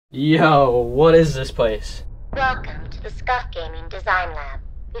Yo, what is this place? Welcome to the SCUF Gaming Design Lab.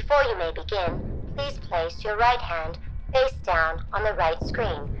 Before you may begin, please place your right hand face down on the right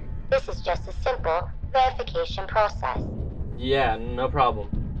screen. This is just a simple verification process. Yeah, no problem.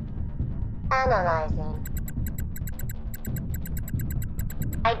 Analyzing.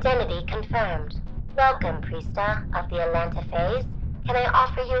 Identity confirmed. Welcome, Priestahh of the Atlanta FaZe. Can I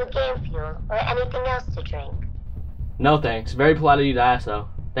offer you a game fuel or anything else to drink? No thanks. Very polite of you to ask though.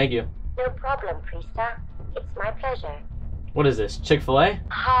 Thank you. No problem, Priestahh. It's my pleasure. What is this, Chick-fil-A?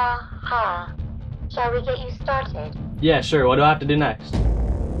 Ha ha. Shall we get you started? Yeah, sure. What do I have to do next?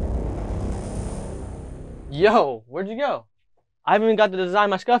 Yo, where'd you go? I haven't even got to design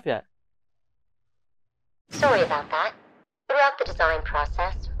my SCUF yet. Sorry about that. Throughout the design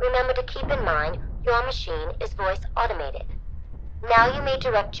process, remember to keep in mind your machine is voice automated. Now you may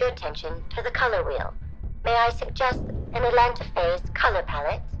direct your attention to the color wheel. May I suggest an Atlanta FaZe color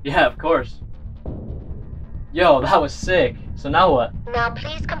palette? Yeah, of course. Yo, that was sick. So now what? Now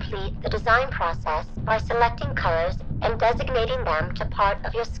please complete the design process by selecting colors and designating them to part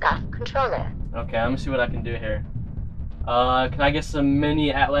of your SCUF controller. Okay, let me see what I can do here. Can I get some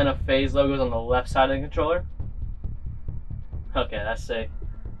mini Atlanta FaZe logos on the left side of the controller? Okay, that's sick.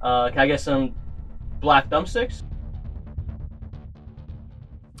 Can I get some black thumbsticks?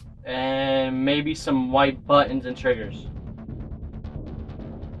 And maybe some white buttons and triggers.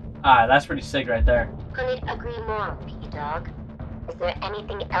 Alright, that's pretty sick right there. Couldn't agree more, P-Dog. Is there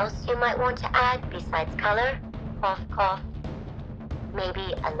anything else you might want to add besides color? Cough, cough.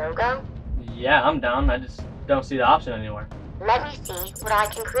 Maybe a logo? Yeah, I'm down. I just don't see the option anywhere. Let me see what I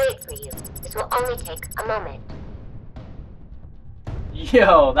can create for you. This will only take a moment.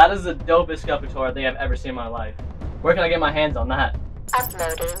 Yo, that is the dopest SCUF controller I think I've ever seen in my life. Where can I get my hands on that?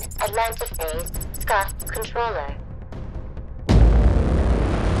 Uploading Atlanta FaZe SCUF controller.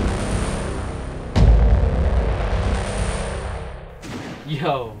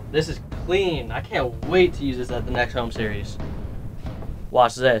 Yo, this is clean. I can't wait to use this at the next home series.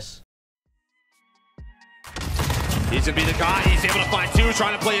 Watch this. He's gonna be the guy. He's able to find two,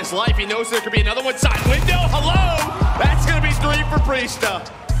 trying to play his life. He knows there could be another one side window. Hello! That's gonna be three for Priestahh.